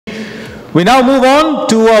We now move on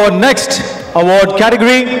to our next award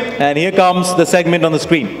category, and here comes the segment on the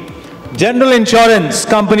screen. General Insurance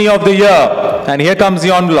Company of the Year, and here comes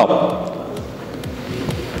the envelope.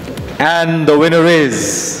 And the winner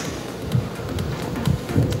is...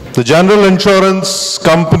 The General Insurance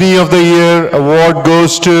Company of the Year award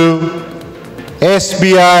goes to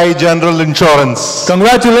SBI General Insurance.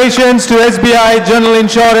 Congratulations to SBI General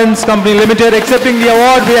Insurance Company Limited. Accepting the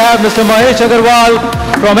award, we have Mr. Mahesh Agarwal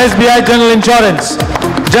from SBI General Insurance.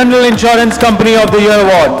 General Insurance Company of the Year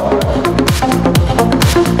award.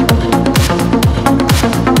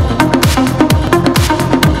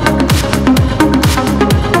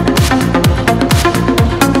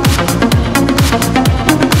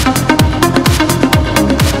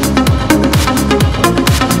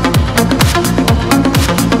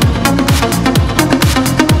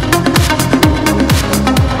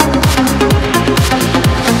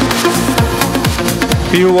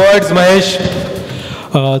 Few words, Mahesh.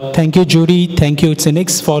 Thank you, Judy. Thank you,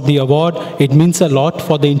 Synnex, for the award. It means a lot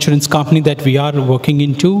for the insurance company that we are working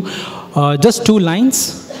into. Just 2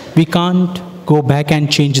 lines. We can't go back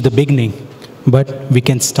and change the beginning, but we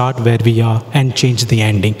can start where we are and change the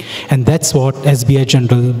ending. And that's what SBI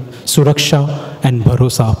General Suraksha and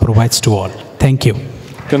Bharosa provides to all. Thank you.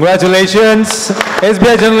 Congratulations.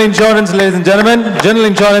 SBI General Insurance, ladies and gentlemen. General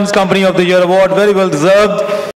Insurance Company of the Year award, very well deserved.